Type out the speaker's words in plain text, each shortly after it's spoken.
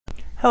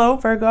Hello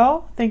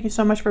Virgo, thank you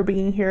so much for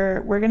being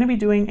here. We're going to be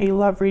doing a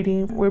love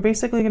reading. We're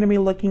basically going to be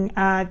looking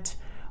at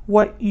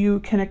what you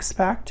can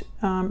expect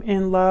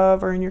in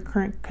love or in your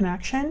current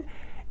connection,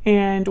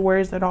 and where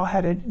is it all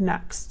headed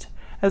next.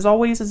 As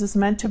always, this is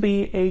meant to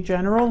be a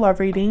general love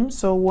reading,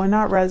 so will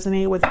not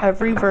resonate with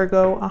every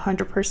Virgo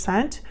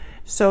 100%.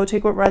 So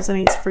take what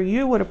resonates for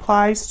you, what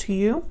applies to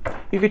you.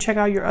 You could check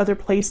out your other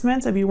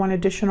placements if you want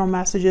additional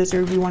messages,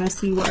 or if you want to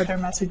see what other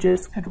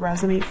messages could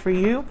resonate for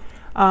you.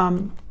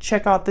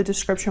 Check out the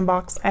description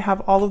box. I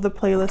have all of the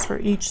playlists for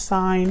each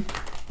sign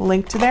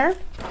linked there.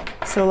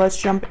 So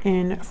let's jump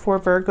in for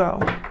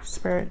Virgo.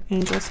 Spirit,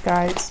 angels,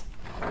 guides,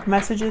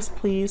 messages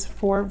please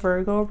for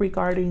Virgo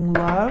regarding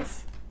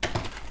love.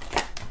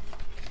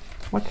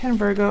 What can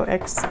Virgo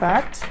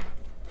expect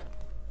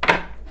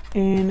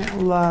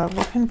in love?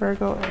 What can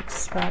Virgo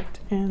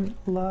expect in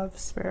love,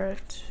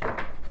 Spirit?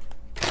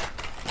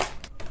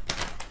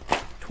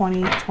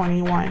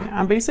 2021.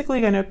 I'm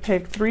basically going to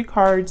pick 3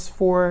 cards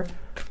for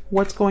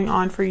what's going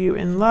on for you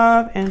in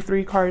love and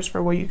 3 cards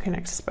for what you can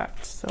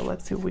expect. So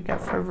let's see what we get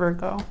for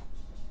Virgo.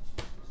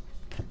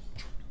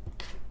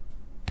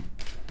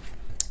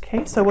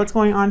 Okay, so what's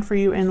going on for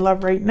you in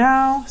love right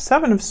now?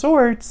 7 of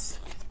Swords,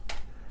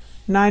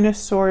 9 of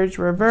Swords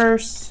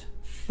reverse,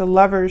 the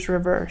Lovers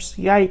reverse.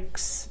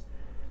 Yikes.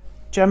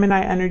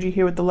 Gemini energy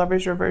here with the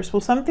Lovers reverse.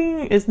 Well,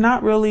 something is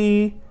not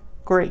really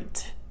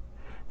great.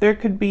 There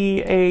could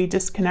be a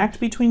disconnect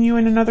between you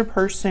and another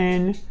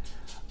person.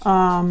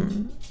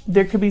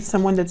 There could be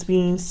someone that's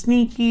being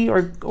sneaky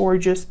or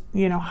just,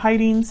 you know,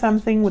 hiding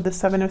something with the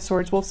 7 of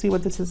Swords. We'll see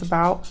what this is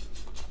about.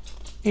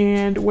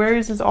 And where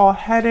is this all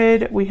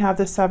headed? We have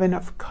the 7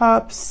 of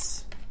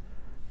Cups,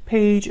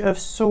 Page of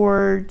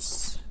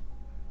Swords,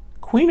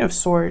 Queen of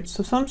Swords.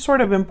 So some sort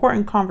of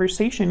important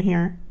conversation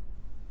here.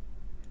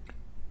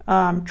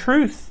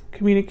 Truth,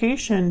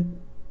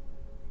 communication,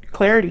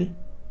 clarity.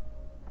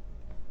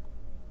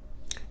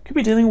 Could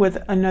be dealing with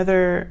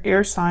another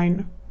air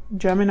sign.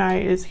 Gemini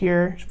is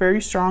here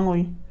very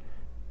strongly.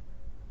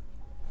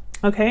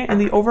 Okay, and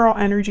the overall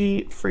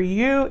energy for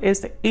you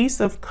is the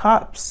Ace of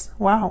Cups.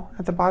 Wow,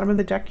 at the bottom of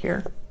the deck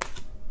here.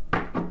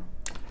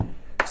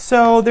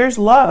 So there's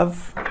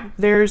love.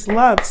 There's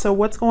love. So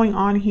what's going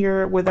on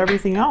here with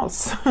everything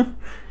else?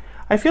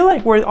 I feel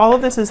like where all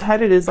of this is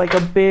headed is like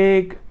a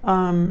big,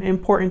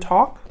 important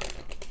talk.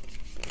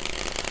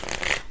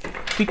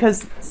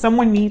 Because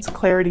someone needs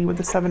clarity with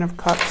the 7 of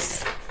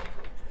Cups.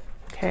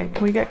 Okay,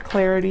 can we get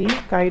clarity,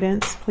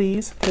 guidance,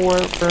 please, for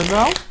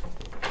Virgo?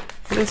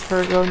 What does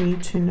Virgo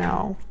need to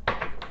know?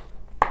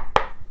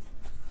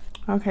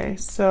 Okay,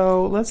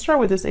 so let's start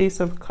with this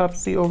Ace of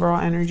Cups, the overall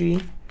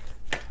energy.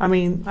 I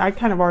mean, I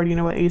kind of already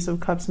know what Ace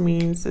of Cups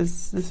means.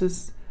 This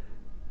is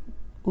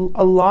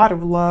a lot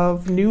of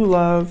love, new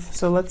love.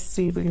 So let's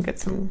see if we can get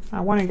some,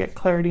 I want to get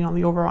clarity on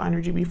the overall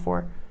energy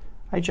before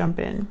I jump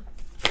in.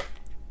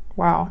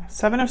 Wow,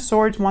 7 of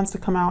Swords wants to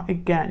come out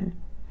again.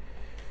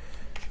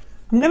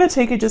 I'm going to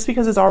take it just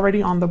because it's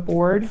already on the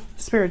board.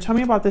 Spirit, tell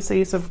me about this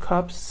Ace of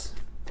Cups.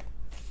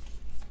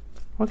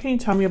 What can you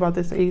tell me about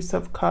this Ace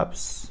of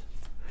Cups?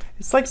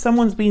 It's like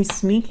someone's being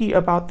sneaky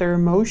about their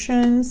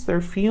emotions,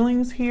 their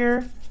feelings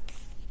here.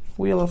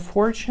 Wheel of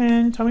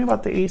Fortune. Tell me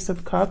about the Ace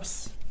of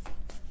Cups.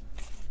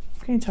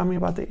 What can you tell me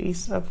about the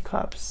Ace of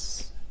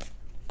Cups?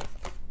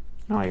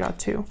 Oh, I got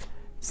 2.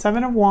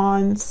 7 of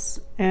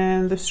Wands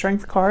and the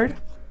Strength card.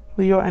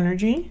 Leo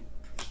energy.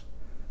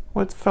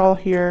 What fell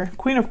here?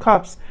 Queen of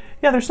Cups.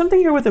 Yeah, there's something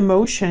here with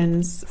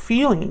emotions,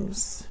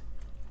 feelings.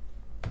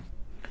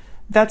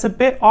 That's a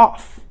bit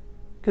off.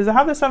 Because I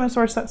have the 7 of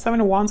Swords,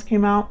 7 of Wands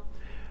came out.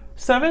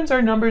 7s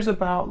are numbers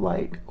about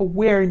like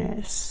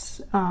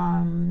awareness,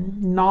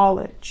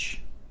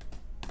 knowledge.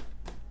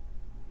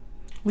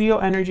 Leo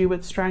energy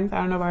with Strength. I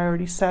don't know if I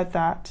already said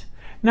that.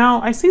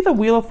 Now, I see the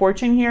Wheel of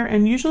Fortune here.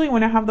 And usually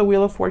when I have the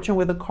Wheel of Fortune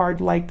with a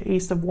card like the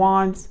Ace of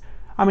Wands,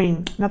 I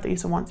mean, not the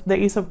Ace of Wands, the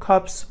Ace of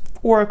Cups,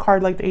 or a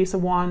card like the Ace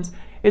of Wands,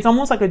 it's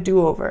almost like a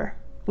do-over,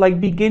 like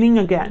beginning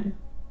again.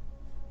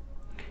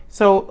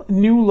 So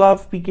new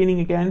love beginning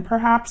again,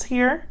 perhaps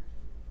here.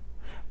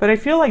 But I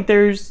feel like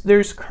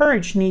there's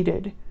courage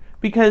needed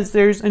because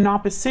there's an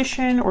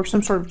opposition or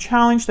some sort of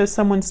challenge that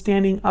someone's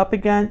standing up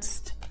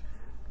against.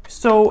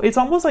 So it's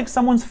almost like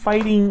someone's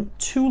fighting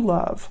to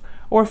love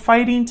or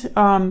fighting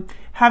to,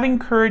 having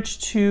courage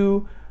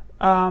to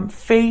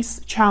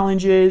face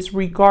challenges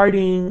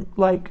regarding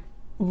like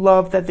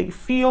love that they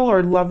feel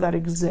or love that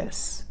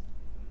exists.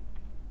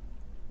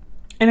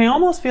 And I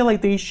almost feel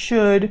like they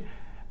should,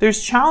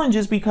 there's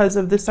challenges because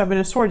of the 7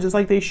 of Swords. It's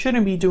like they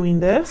shouldn't be doing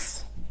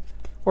this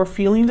or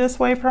feeling this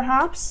way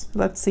perhaps.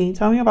 Let's see,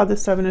 tell me about the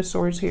 7 of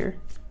Swords here.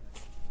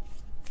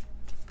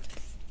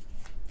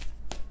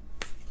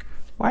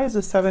 Why is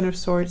the 7 of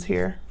Swords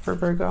here for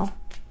Virgo?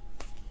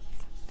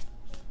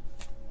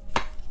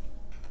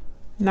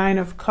 9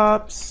 of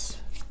Cups.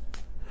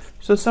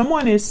 So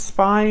someone is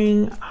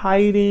spying,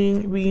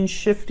 hiding, being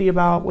shifty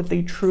about what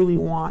they truly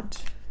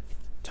want.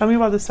 Tell me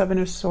about the 7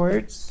 of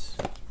Swords.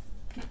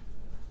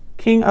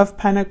 King of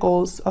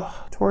Pentacles.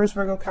 Oh, Taurus,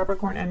 Virgo,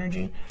 Capricorn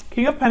energy.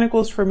 King of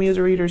Pentacles for me as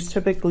a reader is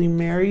typically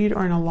married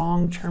or in a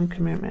long-term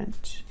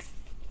commitment.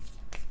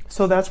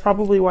 So that's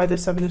probably why the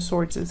Seven of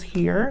Swords is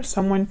here.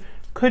 Someone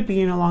could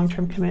be in a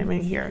long-term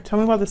commitment here. Tell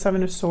me about the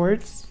Seven of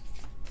Swords.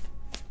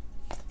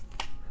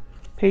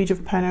 Page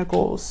of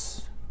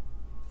Pentacles.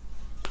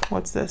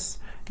 What's this?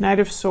 Knight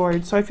of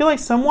Swords. So I feel like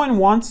someone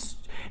wants,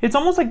 it's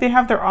almost like they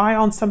have their eye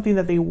on something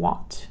that they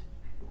want.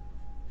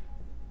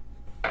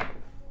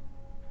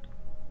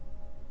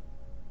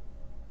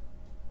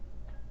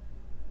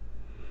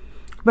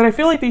 But I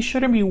feel like they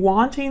shouldn't be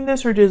wanting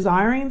this or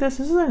desiring this.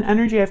 This is an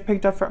energy I've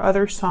picked up for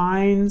other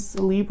signs.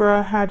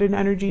 Libra had an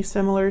energy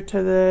similar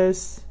to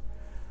this.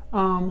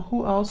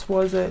 Who else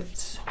was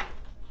it?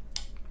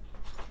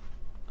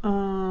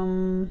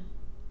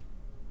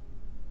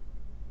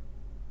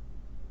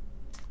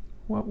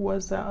 What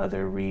was that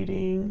other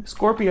reading?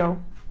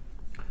 Scorpio.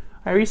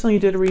 I recently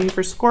did a reading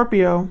for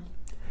Scorpio.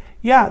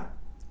 Yeah.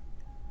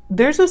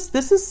 This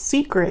is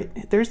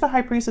secret. There's the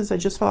High Priestess that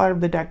just fell out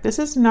of the deck. This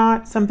is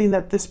not something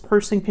that this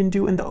person can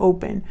do in the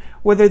open.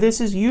 Whether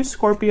this is you,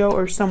 Scorpio,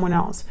 or someone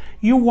else.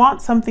 You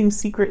want something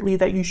secretly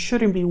that you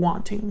shouldn't be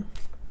wanting.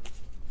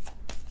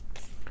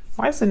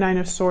 Why is the Nine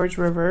of Swords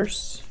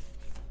reverse?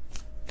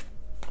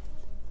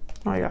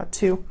 Oh, I got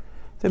two.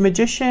 The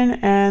Magician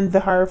and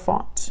the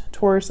Hierophant.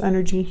 Taurus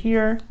energy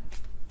here.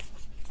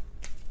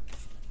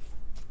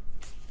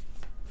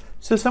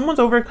 So someone's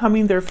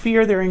overcoming their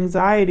fear, their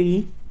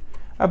anxiety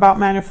about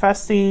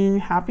manifesting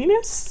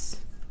happiness.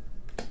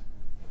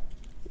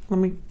 Let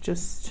me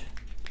just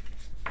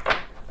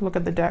look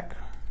at the deck.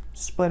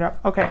 Split up.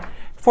 Okay.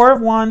 Four of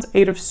Wands,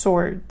 Eight of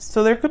Swords.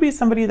 So there could be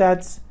somebody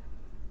that's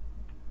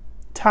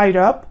tied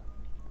up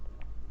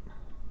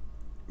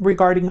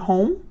regarding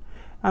home.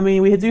 I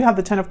mean, we do have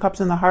the Ten of Cups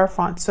and the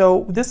Hierophant.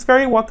 So this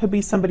very well could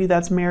be somebody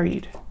that's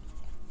married.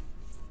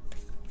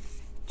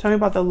 Tell me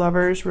about the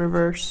Lovers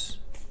reverse.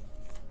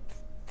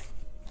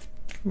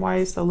 Why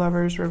is the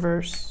Lovers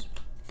reverse?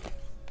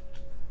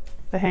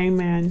 The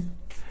Hangman.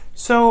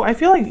 So I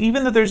feel like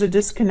even though there's a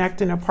disconnect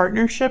in a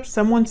partnership,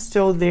 someone's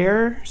still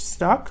there,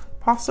 stuck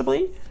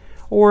possibly,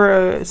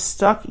 or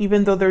stuck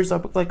even though there's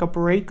like a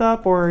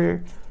breakup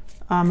or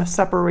a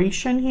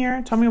separation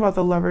here. Tell me about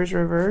the Lovers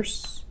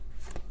reverse.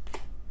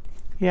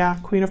 Yeah,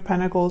 Queen of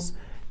Pentacles.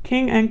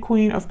 King and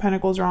Queen of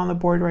Pentacles are on the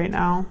board right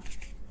now.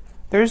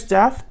 There's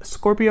Death,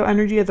 Scorpio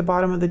energy at the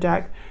bottom of the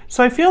deck.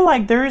 So I feel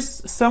like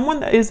there's someone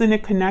that is in a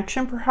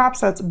connection perhaps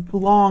that's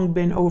long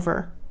been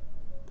over.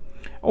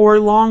 Or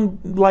long,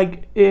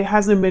 like it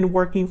hasn't been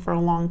working for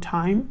a long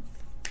time.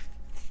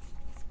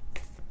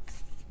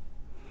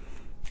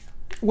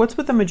 What's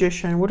with the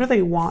Magician? What do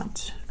they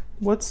want?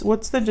 What's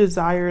the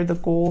desire, the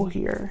goal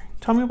here?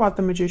 Tell me about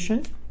the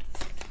Magician.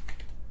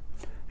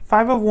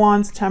 Five of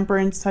Wands,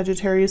 Temperance,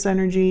 Sagittarius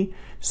energy.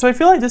 So I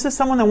feel like this is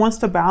someone that wants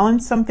to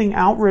balance something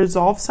out,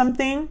 resolve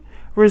something,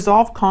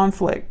 resolve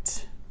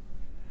conflict.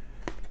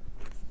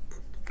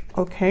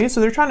 Okay,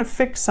 so they're trying to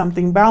fix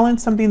something,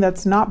 balance something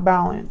that's not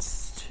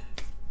balanced.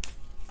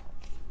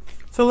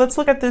 So let's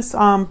look at this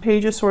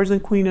Page of Swords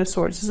and Queen of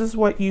Swords. This is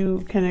what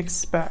you can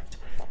expect.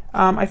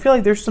 I feel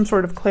like there's some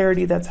sort of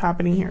clarity that's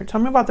happening here.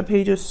 Tell me about the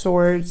Page of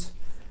Swords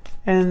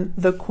and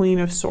the Queen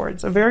of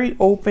Swords. A very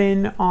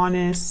open,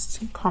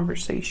 honest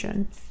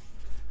conversation.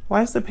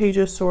 Why is the Page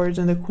of Swords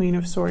and the Queen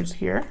of Swords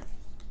here?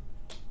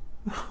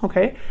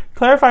 Okay,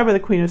 clarified by the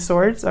Queen of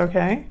Swords.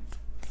 Okay.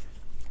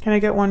 Can I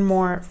get one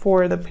more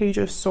for the Page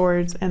of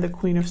Swords and the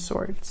Queen of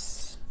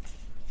Swords?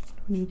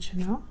 We need to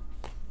know.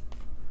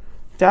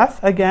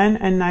 Death again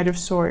and Knight of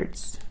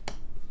Swords.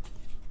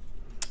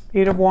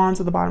 Eight of Wands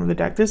at the bottom of the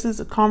deck. This is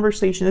a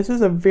conversation. This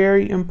is a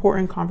very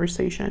important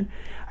conversation.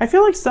 I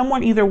feel like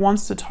someone either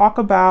wants to talk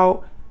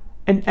about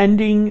an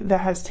ending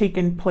that has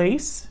taken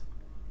place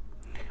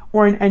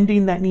or an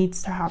ending that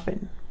needs to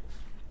happen.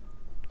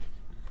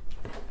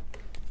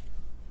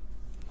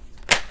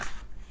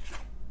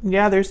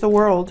 Yeah, there's the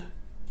World.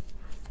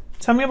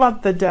 Tell me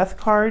about the Death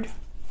card.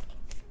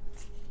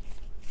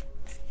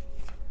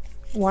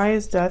 Why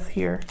is Death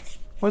here?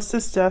 What's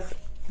this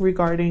Death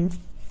regarding?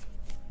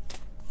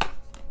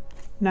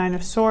 Nine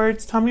of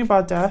Swords. Tell me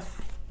about Death.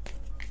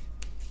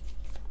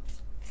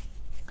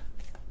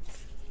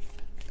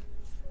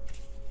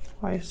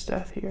 Why is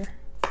Death here?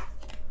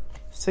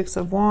 Six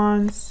of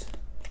Wands.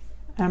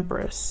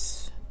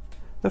 Empress.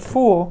 The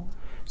Fool.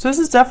 So this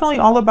is definitely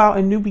all about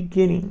a new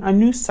beginning, a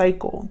new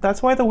cycle.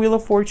 That's why the Wheel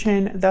of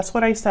Fortune, that's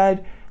what I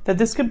said, that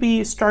this could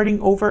be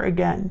starting over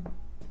again.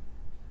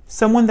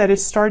 Someone that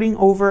is starting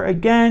over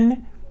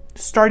again,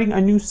 starting a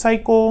new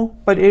cycle,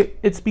 but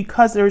it's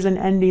because there's an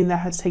ending that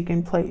has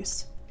taken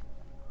place.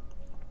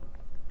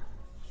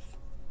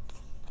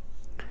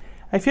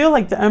 I feel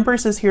like the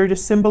Empress is here to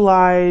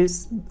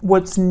symbolize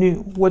what's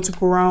new, what's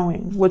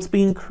growing, what's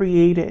being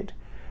created.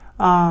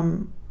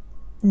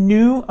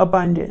 New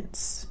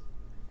abundance,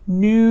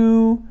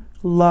 new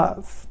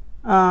love.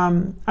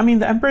 I mean,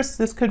 the Empress,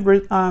 this could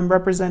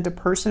represent a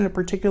person, a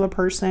particular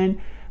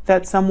person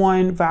that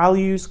someone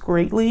values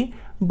greatly,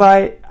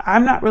 but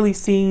I'm not really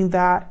seeing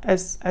that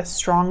as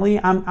strongly.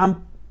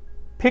 I'm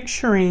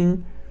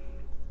picturing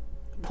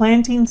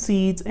planting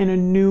seeds in a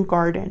new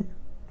garden.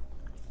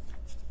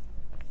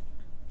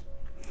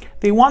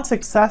 They want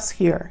success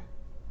here.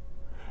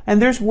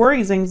 And there's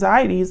worries,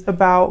 anxieties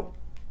about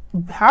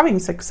having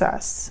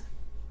success.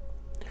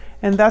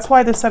 And that's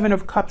why the Seven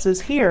of Cups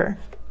is here.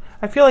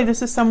 I feel like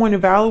this is someone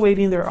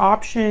evaluating their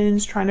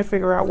options, trying to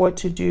figure out what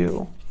to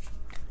do.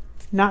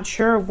 Not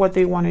sure what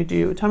they want to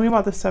do. Tell me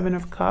about the Seven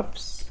of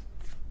Cups.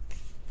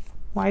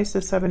 Why is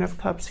the Seven of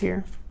Cups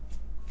here?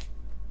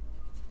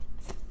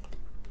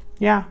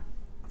 Yeah,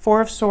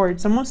 Four of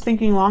Swords. Someone's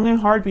thinking long and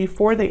hard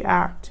before they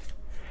act.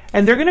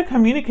 And they're going to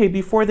communicate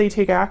before they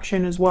take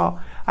action as well.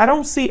 I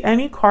don't see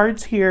any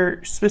cards here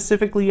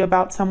specifically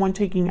about someone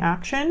taking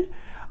action.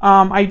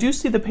 I do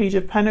see the Page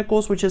of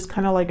Pentacles, which is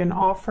kind of like an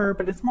offer,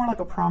 but it's more like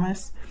a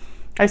promise.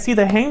 I see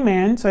the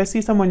Hangman, so I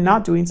see someone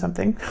not doing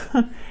something.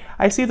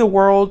 I see the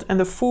World and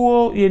the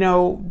Fool, you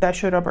know, that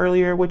showed up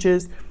earlier, which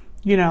is,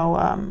 you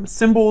know,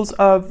 symbols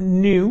of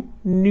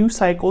new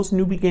cycles,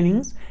 new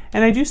beginnings.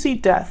 And I do see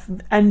death,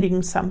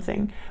 ending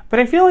something. But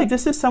I feel like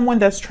this is someone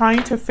that's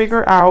trying to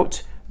figure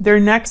out their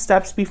next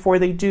steps before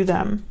they do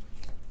them.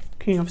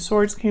 King of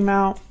Swords came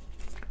out.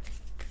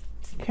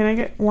 Can I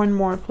get one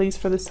more, please,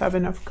 for the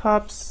Seven of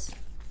Cups?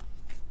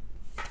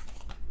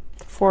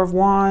 Four of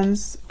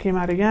Wands came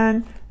out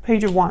again.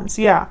 Page of Wands,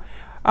 yeah.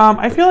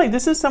 I feel like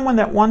this is someone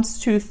that wants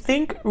to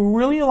think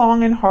really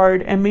long and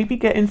hard and maybe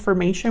get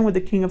information with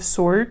the King of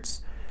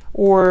Swords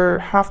or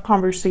have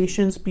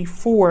conversations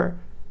before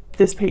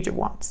this Page of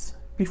Wands,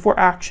 before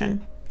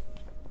action.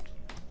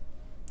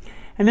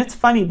 And it's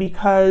funny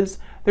because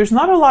there's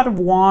not a lot of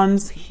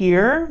wands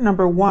here.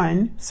 Number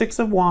one, Six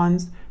of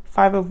Wands,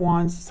 Five of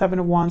Wands, Seven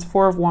of Wands,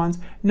 Four of Wands.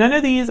 None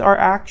of these are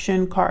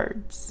action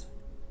cards,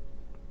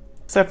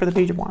 except for the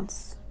Page of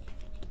Wands.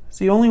 It's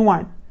the only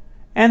one.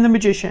 And the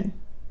Magician.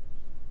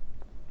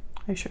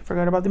 I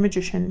forgot about the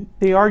Magician.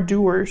 They are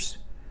doers.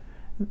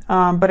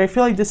 But I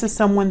feel like this is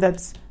someone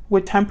that's,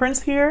 with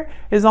Temperance here,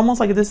 is almost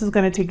like this is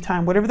going to take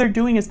time. Whatever they're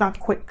doing is not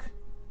quick.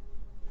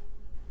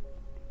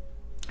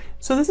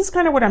 So this is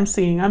kind of what I'm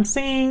seeing. I'm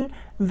seeing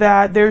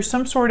that there's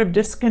some sort of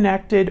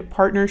disconnected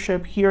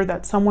partnership here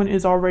that someone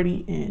is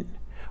already in.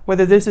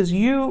 Whether this is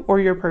you or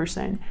your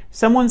person.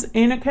 Someone's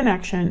in a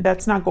connection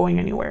that's not going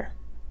anywhere.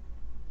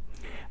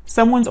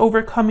 Someone's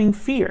overcoming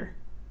fear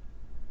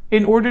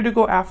in order to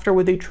go after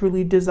what they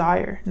truly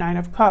desire. Nine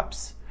of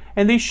Cups.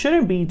 And they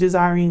shouldn't be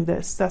desiring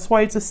this. That's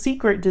why it's a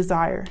secret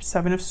desire.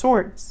 Seven of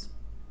Swords.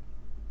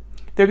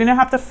 They're going to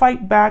have to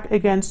fight back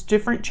against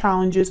different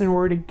challenges in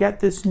order to get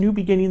this new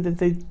beginning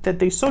that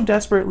they so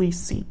desperately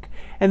seek.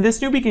 And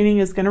this new beginning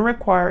is going to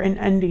require an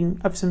ending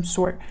of some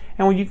sort.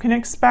 And what you can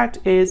expect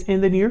is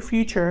in the near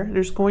future,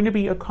 there's going to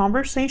be a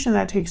conversation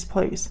that takes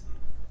place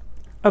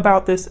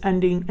about this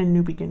ending and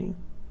new beginning,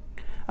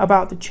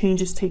 about the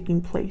changes taking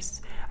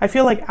place. I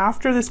feel like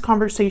after this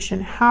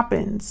conversation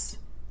happens,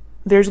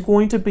 there's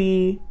going to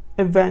be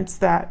events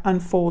that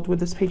unfold with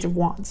this Page of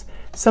Wands.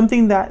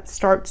 Something that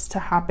starts to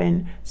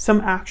happen, some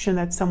action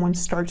that someone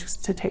starts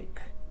to take,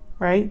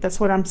 right? That's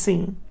what I'm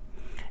seeing.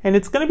 And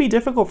it's going to be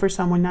difficult for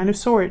someone. Nine of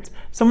Swords.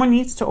 Someone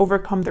needs to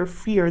overcome their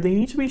fear. They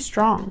need to be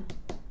strong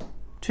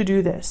to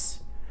do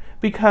this.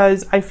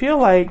 Because I feel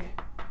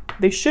like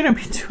they shouldn't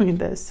be doing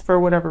this for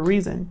whatever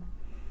reason.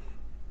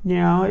 You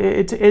know,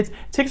 it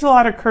takes a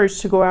lot of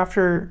courage to go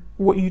after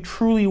what you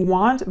truly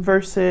want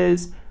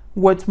versus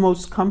what's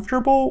most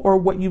comfortable or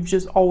what you've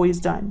just always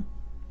done.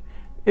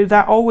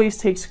 That always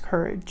takes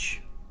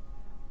courage.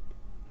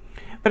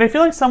 But I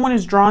feel like someone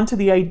is drawn to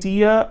the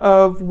idea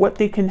of what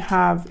they can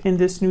have in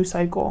this new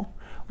cycle.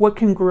 What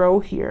can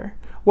grow here?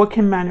 What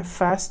can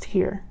manifest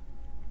here?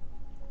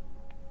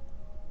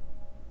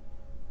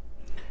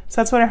 So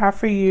that's what I have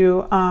for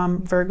you,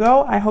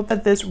 Virgo. I hope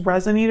that this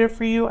resonated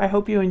for you. I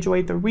hope you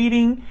enjoyed the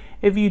reading.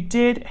 If you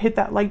did, hit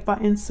that like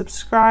button,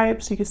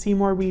 subscribe so you can see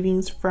more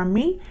readings from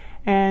me.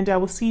 And I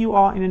will see you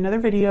all in another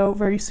video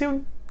very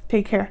soon.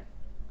 Take care.